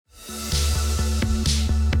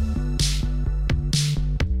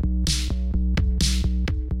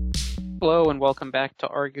Hello and welcome back to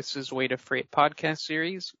Argus's Way to Freight podcast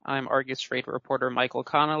series. I'm Argus Freight reporter Michael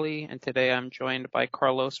Connolly, and today I'm joined by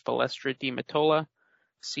Carlos Balestra Di Matola,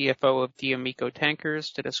 CFO of D'Amico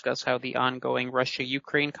Tankers, to discuss how the ongoing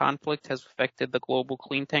Russia-Ukraine conflict has affected the global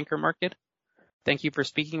clean tanker market. Thank you for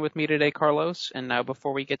speaking with me today, Carlos. And now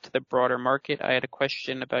before we get to the broader market, I had a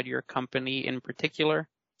question about your company in particular.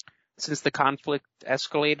 Since the conflict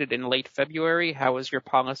escalated in late February, how has your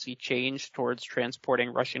policy changed towards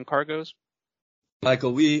transporting Russian cargoes?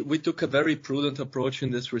 Michael, we took a very prudent approach in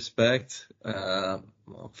this respect.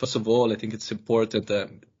 First of all, I think it's important that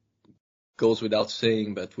goes without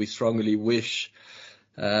saying, but we strongly wish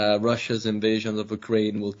Russia's invasion of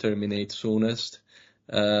Ukraine will terminate soonest.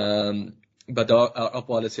 But our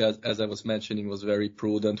policy, as I was mentioning, was very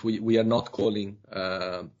prudent. We are not calling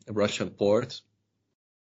Russian ports.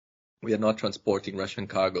 We are not transporting Russian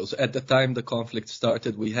cargoes. At the time the conflict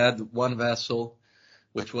started, we had one vessel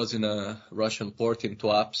which was in a Russian port in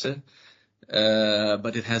Tuapse,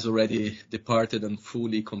 but it has already departed and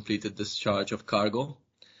fully completed discharge of cargo.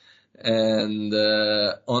 And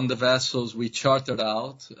on the vessels we chartered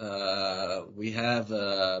out, we have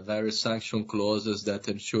various sanction clauses that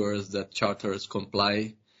ensures that charterers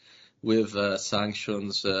comply with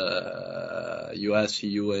sanctions, US,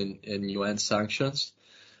 EU, and UN sanctions.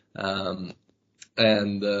 We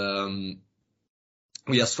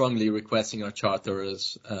are strongly requesting our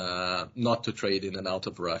charterers not to trade in and out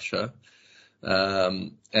of Russia.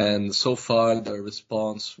 And so far the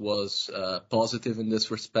response was positive in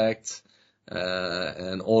this respect,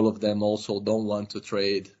 and all of them also don't want to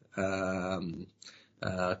trade coal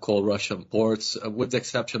Russian ports, with the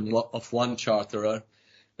exception of one charterer,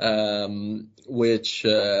 which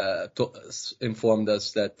informed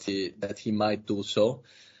us that he might do so.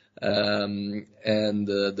 And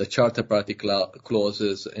the charter party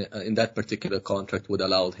clauses in that particular contract would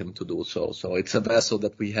allow him to do so. So it's a vessel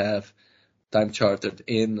that we have time chartered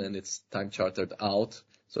in and it's time chartered out.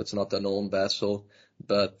 So it's not an owned vessel,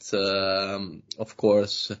 but of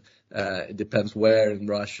course it depends where in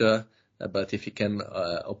Russia. But if he can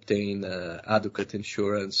obtain adequate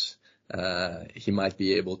insurance, he might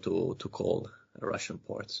be able to call Russian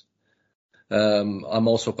ports. I'm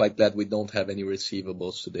also quite glad we don't have any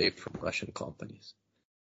receivables today from Russian companies.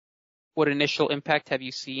 What initial impact have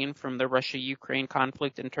you seen from the Russia-Ukraine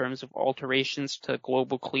conflict in terms of alterations to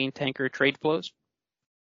global clean tanker trade flows?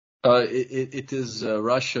 Russia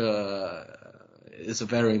is a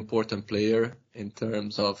very important player in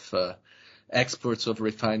terms of exports of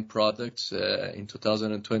refined products. In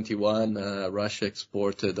 2021, Russia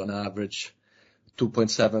exported on average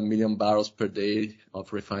 2.7 million barrels per day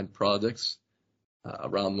of refined products,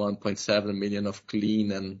 around 1.7 million of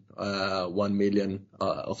clean and 1 million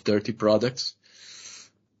of dirty products.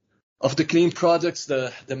 Of the clean products,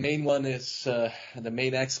 the main one is the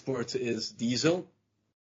main export is diesel,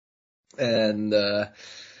 and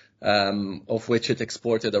of which it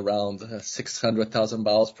exported around 600,000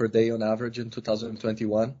 barrels per day on average in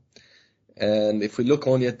 2021. And if we look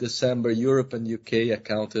only at December, Europe and UK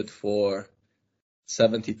accounted for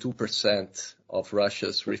 72% of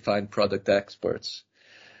Russia's refined product exports,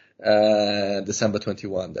 December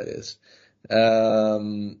 21, that is.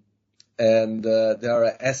 And there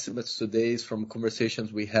are estimates today from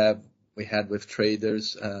conversations we had with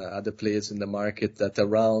traders, other players in the market, that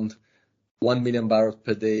around 1 million barrels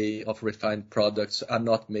per day of refined products are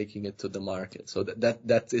not making it to the market. So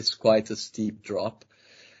that is quite a steep drop.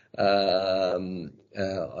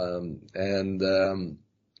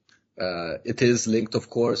 It is linked, of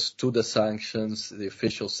course, to the sanctions, the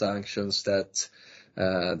official sanctions that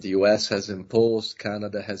the US has imposed,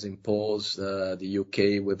 Canada has imposed, the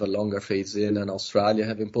UK with a longer phase-in, and Australia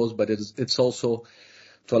have imposed. But it's also,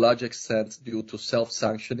 to a large extent, due to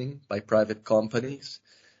self-sanctioning by private companies,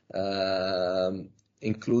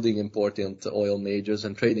 including important oil majors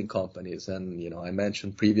and trading companies. And, I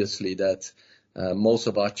mentioned previously that most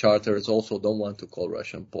of our charters also don't want to call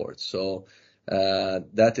Russian ports. So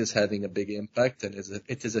that is having a big impact, and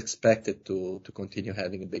it is expected to continue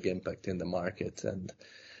having a big impact in the market. And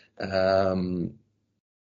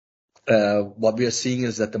what we are seeing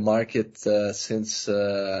is that the market, since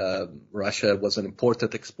Russia was an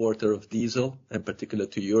important exporter of diesel, in particular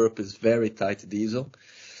to Europe, is very tight diesel.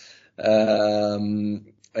 And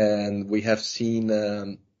we have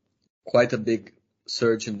seen quite a big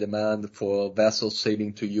surge in demand for vessels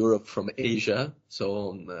sailing to Europe from Asia.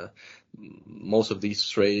 So most of these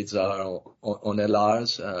trades are on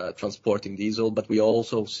LRs, transporting diesel, but we are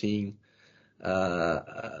also seeing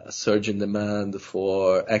a surge in demand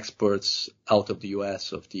for exports out of the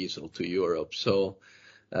US of diesel to Europe. So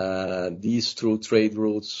These two trade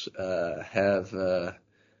routes are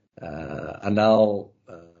now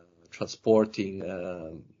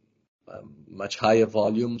transporting much higher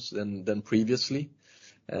volumes than previously.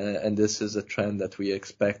 And this is a trend that we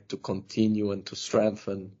expect to continue and to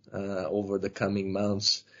strengthen over the coming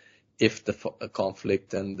months if the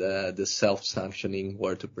conflict and the self-sanctioning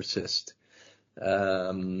were to persist.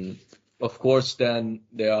 Of course, then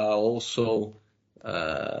there are also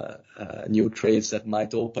new trades that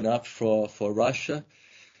might open up for Russia.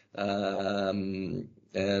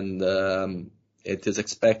 It is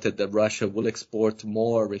expected that Russia will export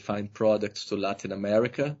more refined products to Latin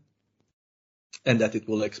America, and that it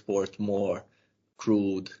will export more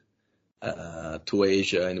crude to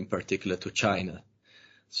Asia, and in particular to China.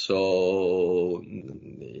 So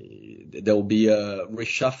there will be a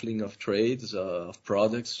reshuffling of trades of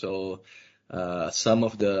products. So some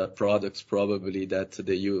of the products probably that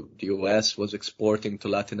the US was exporting to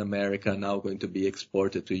Latin America are now going to be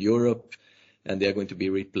exported to Europe, and they're going to be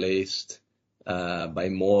replaced by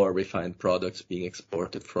more refined products being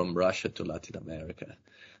exported from Russia to Latin America.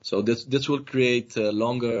 So this will create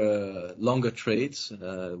longer trades,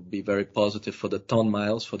 be very positive for the ton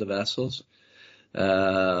miles for the vessels,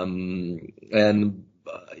 and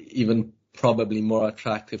even probably more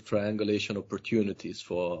attractive triangulation opportunities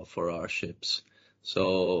for our ships.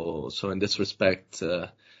 So in this respect,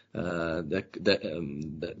 there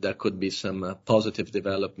could be some positive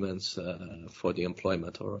developments for the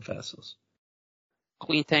employment of our vessels.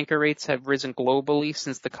 Clean tanker rates have risen globally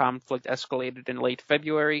since the conflict escalated in late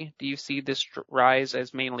February. Do you see this rise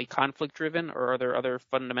as mainly conflict-driven, or are there other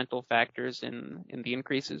fundamental factors in the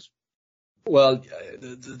increases? Well,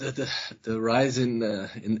 the rise in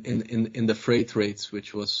the freight rates,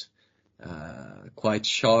 which was quite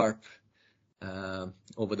sharp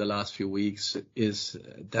over the last few weeks, is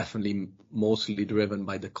definitely mostly driven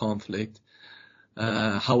by the conflict.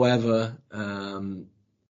 However,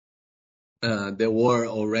 there were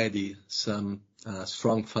already some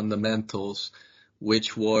strong fundamentals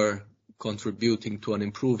which were contributing to an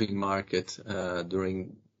improving market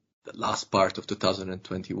during the last part of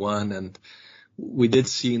 2021, and we did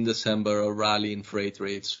see in December a rally in freight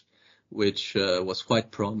rates, which was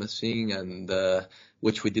quite promising, and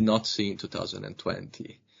which we did not see in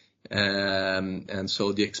 2020. And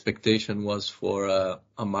so the expectation was for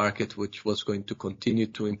a market which was going to continue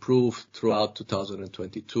to improve throughout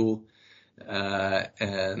 2022,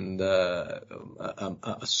 and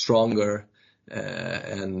a stronger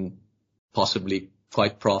and possibly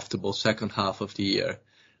quite profitable second half of the year.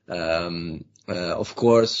 Of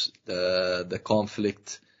course, the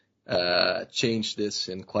conflict changed this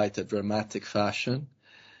in quite a dramatic fashion,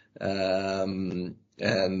 but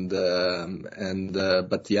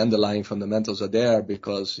the underlying fundamentals are there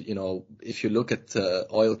because, you know, if you look at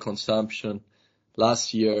oil consumption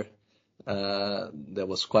last year, there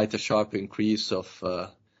was quite a sharp increase of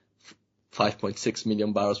 5.6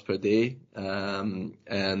 million barrels per day,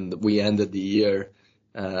 and we ended the year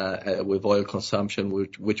with oil consumption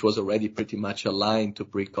which was already pretty much aligned to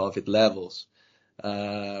pre-COVID levels.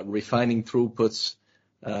 Refining throughputs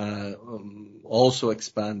also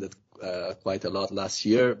expanded quite a lot last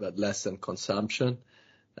year, but less than consumption.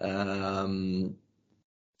 However,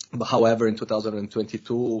 in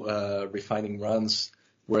 2022, refining runs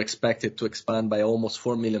were expected to expand by almost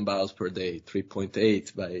 4 million barrels per day,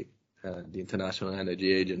 3.8 by the International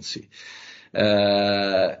Energy Agency.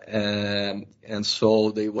 And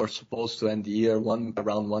so they were supposed to end the year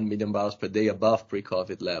around 1 million barrels per day above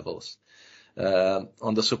pre-COVID levels.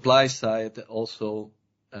 On the supply side, also,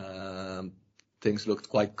 things looked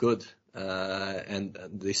quite good, and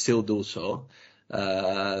they still do so.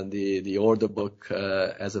 The order book,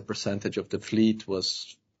 as a percentage of the fleet,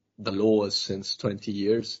 was the lowest since 20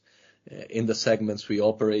 years. In the segments we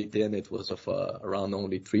operate in, it was of around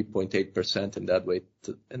only 3.8% in that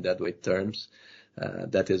weight terms.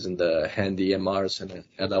 That is in the handy MRs and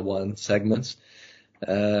LR1 segments.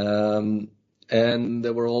 And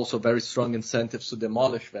there were also very strong incentives to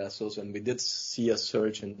demolish vessels, and we did see a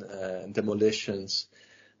surge in demolitions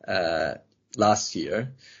last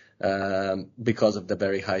year because of the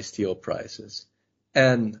very high steel prices.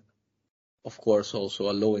 And, of course, also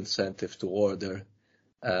a low incentive to order,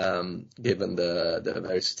 given the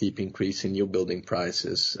very steep increase in new building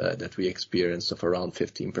prices that we experienced of around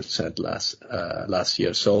 15% last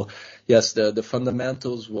year. So, yes, the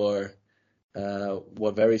fundamentals were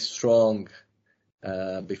very strong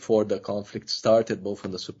before the conflict started, both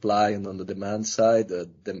on the supply and on the demand side. The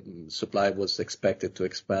supply was expected to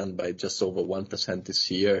expand by just over 1% this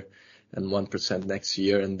year and 1% next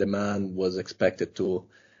year, and demand was expected to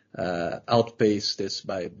outpace this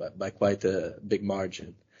by quite a big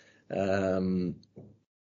margin.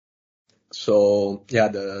 So yeah,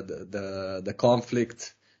 the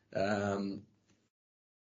conflict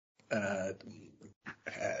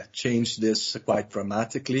changed this quite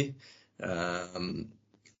dramatically. The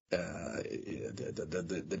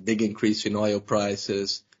big increase in oil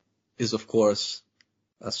prices is, of course,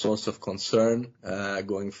 a source of concern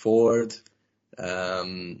going forward.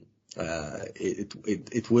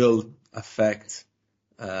 It will affect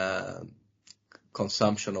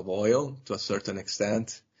consumption of oil to a certain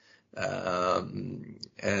extent,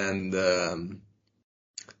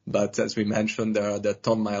 but as we mentioned, there are the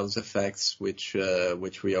ton-miles effects, which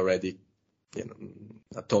we already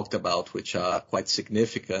talked about, which are quite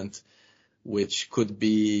significant, which could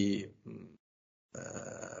be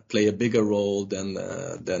play a bigger role than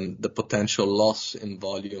the potential loss in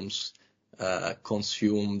volumes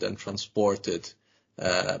consumed and transported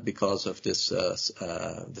because of this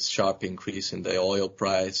sharp increase in the oil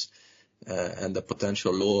price and the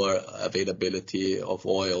potential lower availability of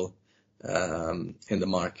oil in the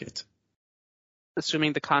market.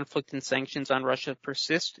 Assuming the conflict and sanctions on Russia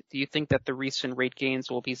persist, do you think that the recent rate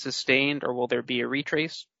gains will be sustained, or will there be a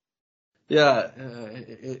retrace? Yeah,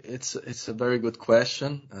 it's a very good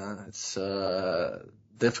question. It's a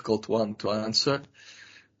difficult one to answer.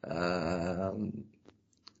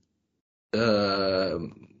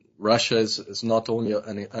 Russia is not only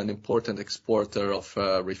an important exporter of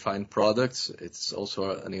refined products, it's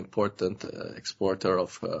also an important exporter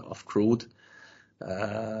of crude.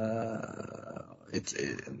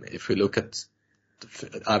 If we look at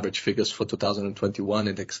the average figures for 2021,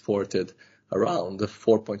 it exported around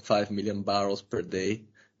 4.5 million barrels per day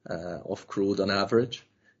of crude on average,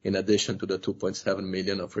 in addition to the 2.7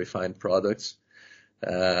 million of refined products.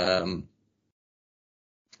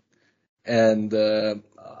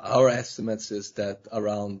 Our estimates is that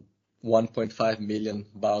around 1.5 million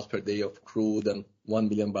barrels per day of crude and 1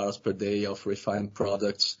 million barrels per day of refined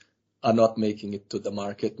products are not making it to the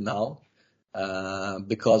market now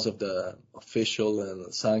because of the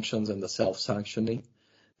official sanctions and the self-sanctioning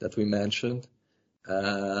that we mentioned.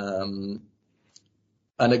 An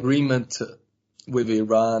agreement with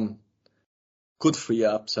Iran could free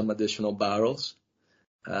up some additional barrels.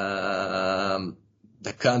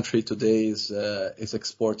 The country today is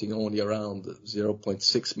exporting only around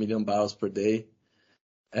 0.6 million barrels per day,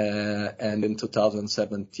 and in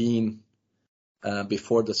 2017,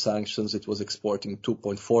 before the sanctions, it was exporting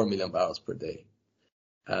 2.4 million barrels per day.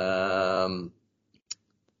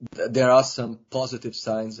 There are some positive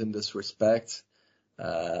signs in this respect,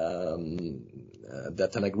 that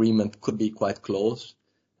an agreement could be quite close.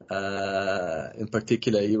 In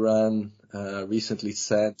particular, Iran recently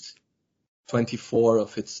sent 24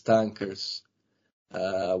 of its tankers,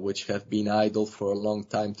 which have been idle for a long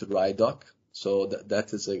time, to dry dock. So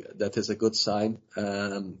that is a good sign.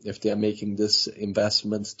 If they are making this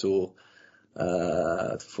investment to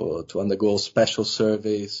undergo special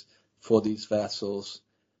surveys for these vessels,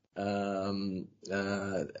 it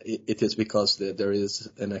is because there is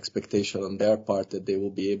an expectation on their part that they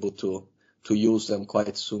will be able to use them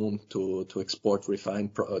quite soon to export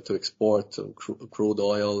crude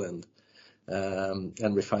oil and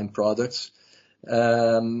refined products.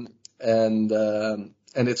 And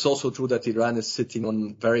it's also true that Iran is sitting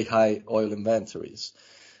on very high oil inventories,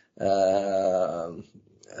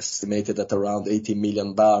 estimated at around 80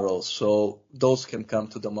 million barrels. So those can come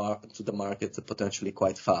to the market potentially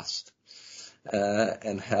quite fast,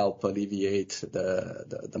 and help alleviate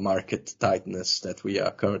the market tightness that we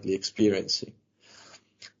are currently experiencing.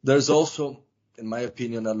 There's also, in my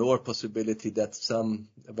opinion, a lower possibility that some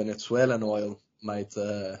Venezuelan oil might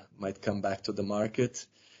come back to the market.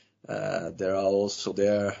 There are also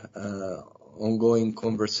ongoing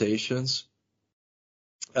conversations.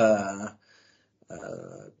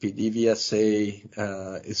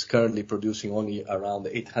 PDVSA is currently producing only around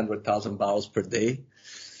 800,000 barrels per day,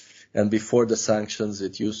 and before the sanctions,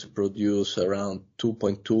 it used to produce around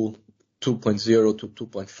 2.0 to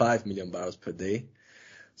 2.5 million barrels per day.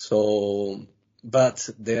 So, but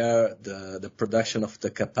the production of the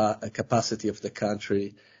capacity of the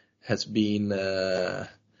country has been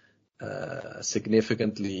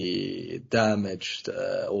significantly damaged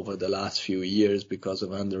over the last few years because of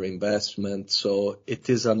underinvestment. So it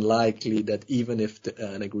is unlikely that even if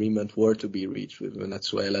an agreement were to be reached with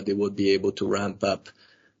Venezuela, they would be able to ramp up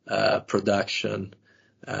production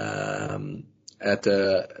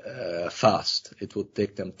fast. It would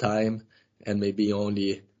take them time, and maybe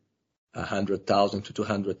only 100,000 to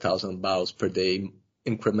 200,000 barrels per day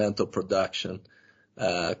incremental production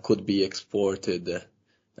could be exported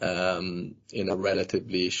in a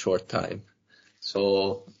relatively short time.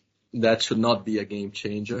 So that should not be a game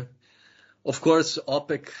changer. Of course,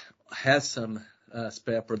 OPEC has some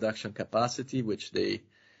spare production capacity, which they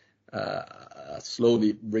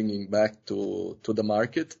slowly bringing back to the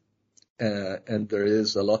market. And there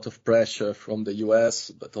is a lot of pressure from the US,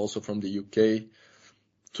 but also from the UK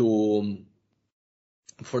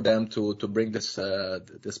for them to bring this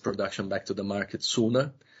production back to the market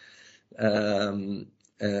sooner. And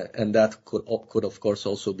that could of course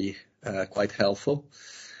also be quite helpful.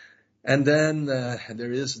 And then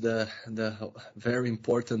there is the very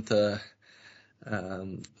important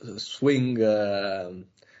swing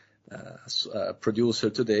producer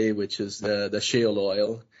today, which is the shale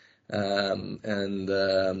oil. It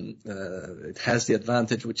has the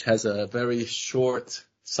advantage, which has a very short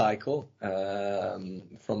cycle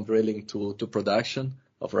from drilling to production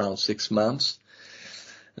of around 6 months.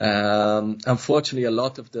 Unfortunately, a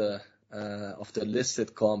lot of the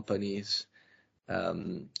listed companies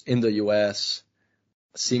in the US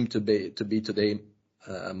seem to be today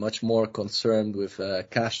much more concerned with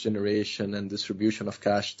cash generation and distribution of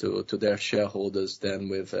cash to their shareholders than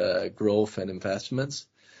with growth and investments.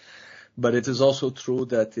 But it is also true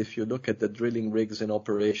that if you look at the drilling rigs in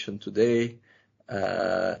operation today,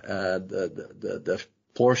 the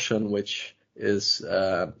portion which is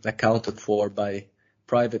accounted for by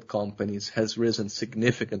private companies has risen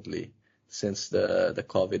significantly since the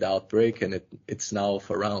COVID outbreak, and it's now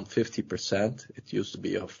of around 50%. It used to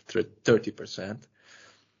be of 30%.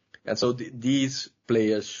 And so these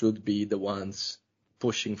players should be the ones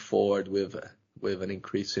pushing forward with an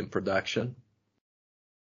increase in production.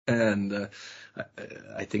 And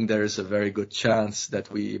I think there is a very good chance that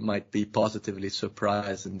we might be positively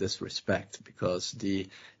surprised in this respect, because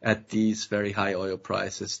at these very high oil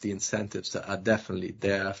prices, the incentives are definitely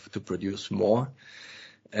there to produce more.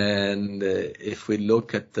 And if we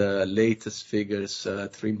look at the latest figures,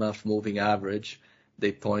 3-month moving average,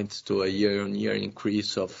 they point to a year-on-year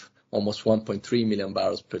increase of almost 1.3 million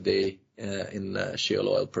barrels per day in shale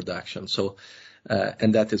oil production. So,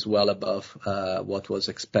 and that is well above what was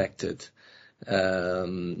expected.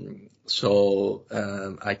 So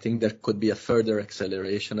I think there could be a further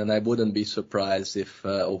acceleration, and I wouldn't be surprised if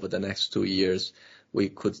over the next 2 years we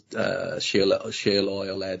could shale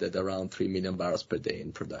oil added around 3 million barrels per day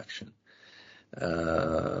in production.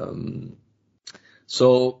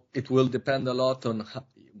 So it will depend a lot on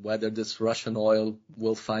whether this Russian oil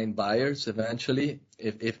will find buyers eventually.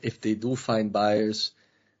 If they do find buyers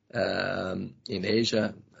in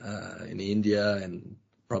Asia, in India, and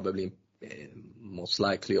probably most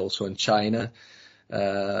likely also in China,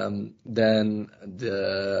 then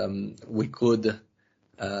we could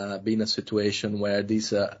be in a situation where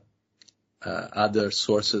these other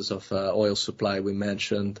sources of oil supply we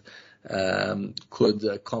mentioned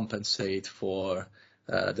could compensate for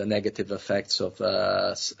the negative effects of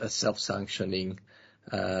self-sanctioning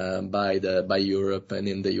by Europe and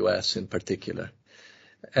in the US in particular.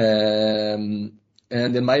 And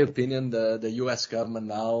in my opinion, the US government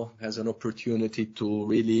now has an opportunity to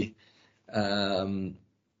really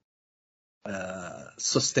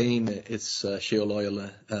sustain its shale oil,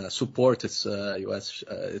 support its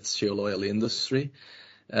shale oil industry.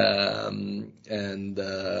 It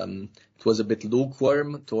was a bit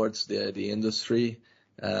lukewarm towards the industry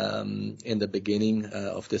in the beginning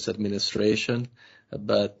of this administration,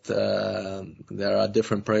 but there are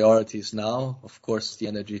different priorities now. Of course, the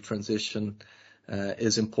energy transition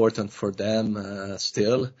is important for them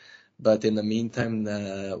still, but in the meantime,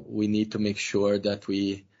 we need to make sure that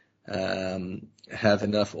we have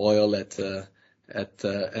enough oil at a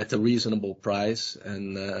reasonable price,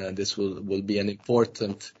 and this will be an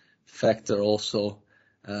important factor also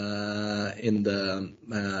in the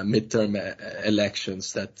midterm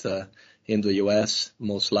elections that in the US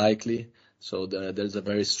most likely. So there's a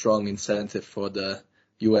very strong incentive for the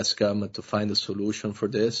US government to find a solution for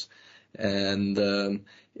this. And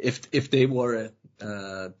if they were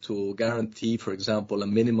to guarantee, for example, a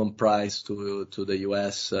minimum price to the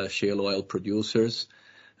US shale oil producers,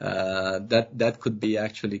 that could be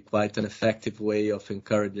actually quite an effective way of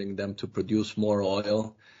encouraging them to produce more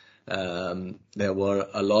oil. There were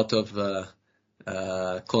a lot of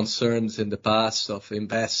concerns in the past of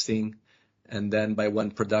investing, and then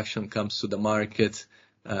when production comes to the market,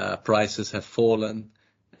 prices have fallen,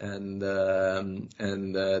 and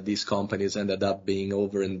these companies ended up being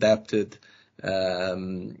over-indebted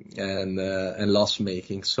and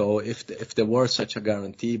loss-making. So if there were such a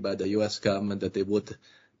guarantee by the U.S. government that they would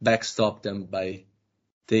backstop them by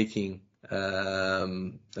taking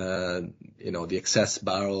the excess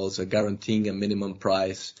barrels, guaranteeing a minimum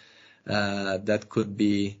price that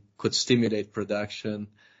could stimulate production,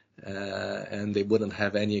 and they wouldn't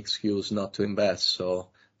have any excuse not to invest. So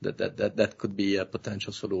that could be a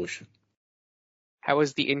potential solution. How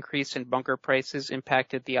has the increase in bunker prices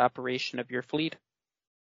impacted the operation of your fleet?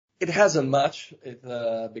 It hasn't much,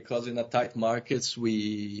 because in the tight markets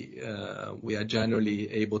we are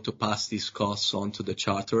generally able to pass these costs on to the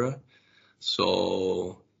charterer.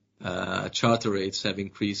 So charter rates have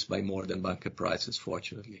increased by more than bunker prices,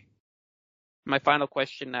 fortunately. My final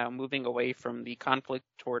question now, moving away from the conflict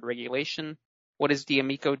toward regulation, what is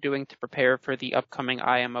D'Amico doing to prepare for the upcoming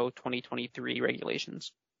IMO 2023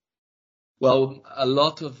 regulations? Well, a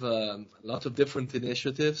lot of different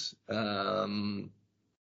initiatives.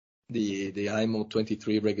 The IMO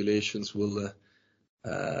 23 regulations will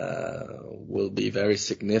be very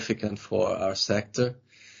significant for our sector,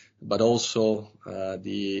 but also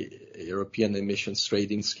the European Emissions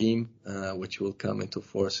Trading Scheme, which will come into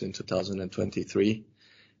force in 2023.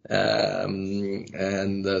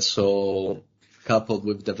 So coupled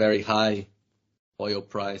with the very high oil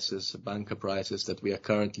prices, bunker prices that we are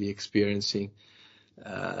currently experiencing,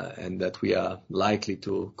 and that we are likely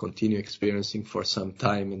to continue experiencing for some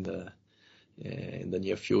time in the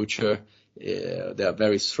near future, there are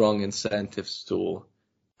very strong incentives to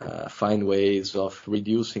find ways of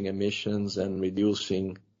reducing emissions and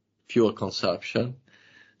reducing fuel consumption.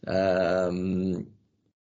 And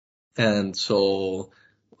so,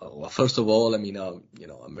 first of all, I mean, our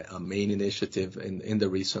main initiative in the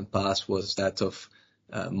recent past was that of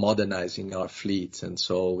modernizing our fleet, and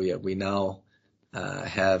so we now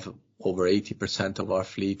have over 80% of our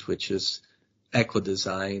fleet which is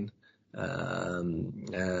eco-design,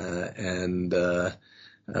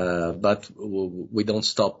 but we don't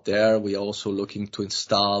stop there. We're also looking to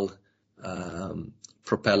install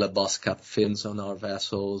propeller boss cap fins on our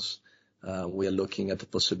vessels. We are looking at the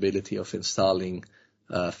possibility of installing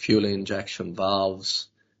fuel injection valves,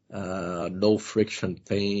 low friction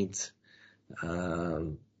paint,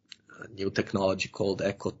 new technology called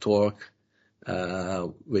Eco-Torque,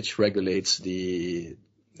 which regulates the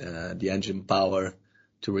engine power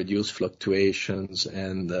to reduce fluctuations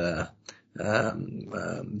and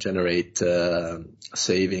generate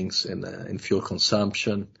savings in fuel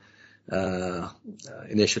consumption.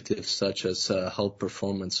 Initiatives such as hull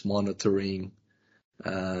performance monitoring,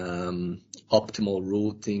 optimal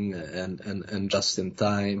routing and just in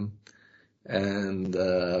time. And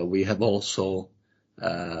we have also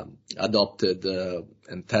adopted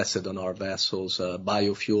and tested on our vessels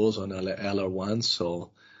biofuels on LR1.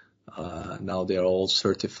 So now they are all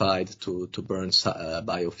certified to burn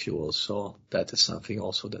biofuels. So that is something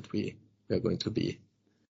also that we are going to be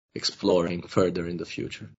exploring further in the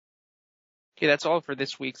future. Okay, that's all for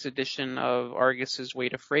this week's edition of Argus's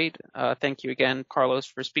Weight of Freight. Thank you again, Carlos,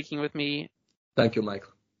 for speaking with me. Thank you,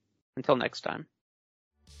 Michael. Until next time.